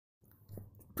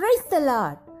Praise the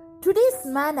Lord. Today's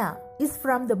manna is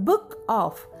from the book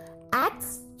of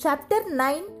Acts chapter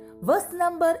 9 verse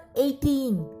number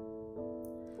 18.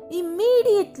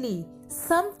 Immediately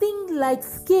something like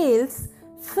scales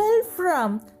fell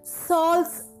from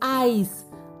Saul's eyes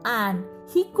and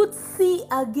he could see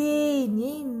again.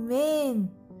 Amen.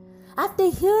 After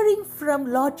hearing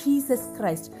from Lord Jesus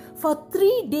Christ, for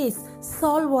 3 days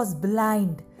Saul was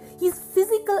blind. His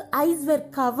physical eyes were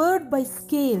covered by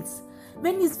scales.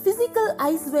 When his physical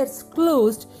eyes were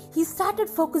closed, he started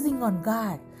focusing on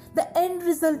God. The end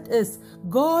result is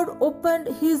God opened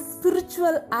his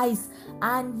spiritual eyes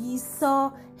and he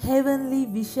saw heavenly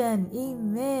vision.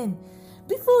 Amen.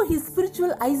 Before his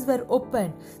spiritual eyes were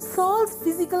opened, Saul's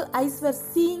physical eyes were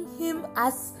seeing him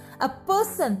as a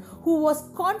person who was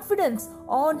confident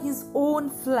on his own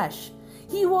flesh.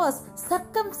 He was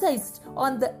circumcised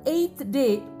on the 8th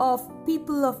day of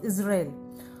people of Israel,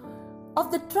 of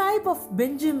the tribe of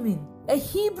Benjamin, a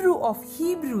Hebrew of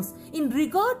Hebrews, in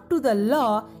regard to the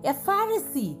law, a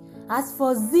Pharisee, as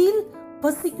for zeal,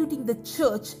 persecuting the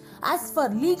church, as for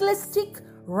legalistic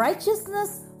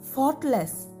righteousness,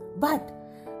 faultless. But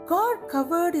God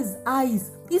covered his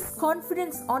eyes, his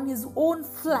confidence on his own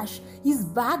flesh, his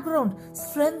background,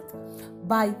 strength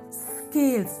by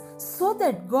scales, so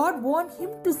that God wanted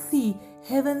him to see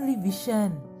heavenly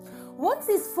vision. Once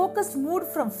his focus moved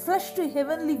from flesh to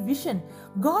heavenly vision,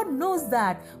 God knows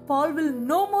that Paul will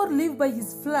no more live by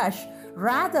his flesh,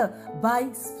 rather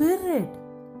by spirit.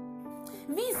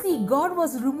 We see God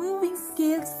was removing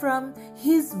scales from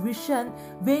his vision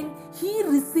when he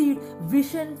received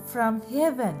vision from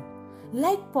heaven.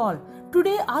 Like Paul,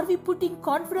 today are we putting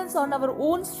confidence on our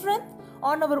own strength,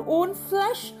 on our own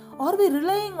flesh? Are we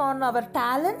relying on our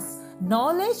talents,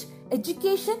 knowledge,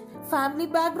 education, family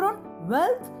background,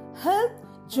 wealth, health,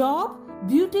 job,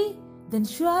 beauty? Then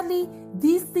surely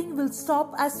these things will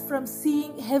stop us from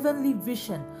seeing heavenly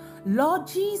vision. Lord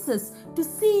Jesus, to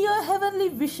see your heavenly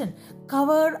vision,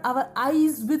 cover our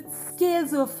eyes with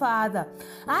scales, O Father.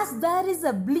 As there is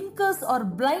a blinkers or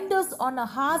blinders on a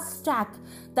horse stack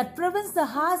that prevents the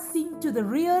horse seeing to the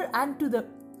rear and to the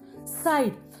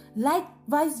side,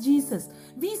 likewise, Jesus,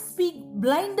 we speak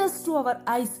blinders to our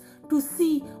eyes to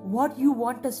see what you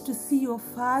want us to see, O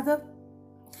Father.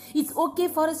 It's okay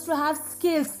for us to have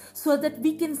scales so that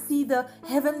we can see the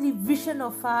heavenly vision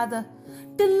of Father.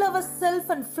 Till our self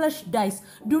and flesh dies,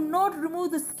 do not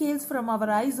remove the scales from our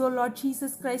eyes, O Lord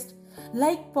Jesus Christ.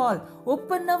 Like Paul,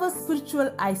 open our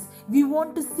spiritual eyes. We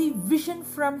want to see vision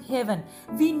from heaven.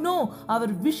 We know our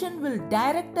vision will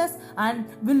direct us and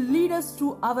will lead us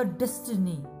to our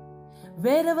destiny.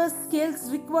 Wherever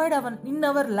scales required in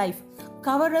our life,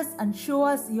 cover us and show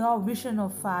us your vision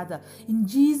of Father. In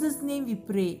Jesus' name we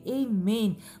pray.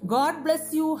 Amen. God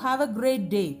bless you. Have a great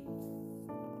day.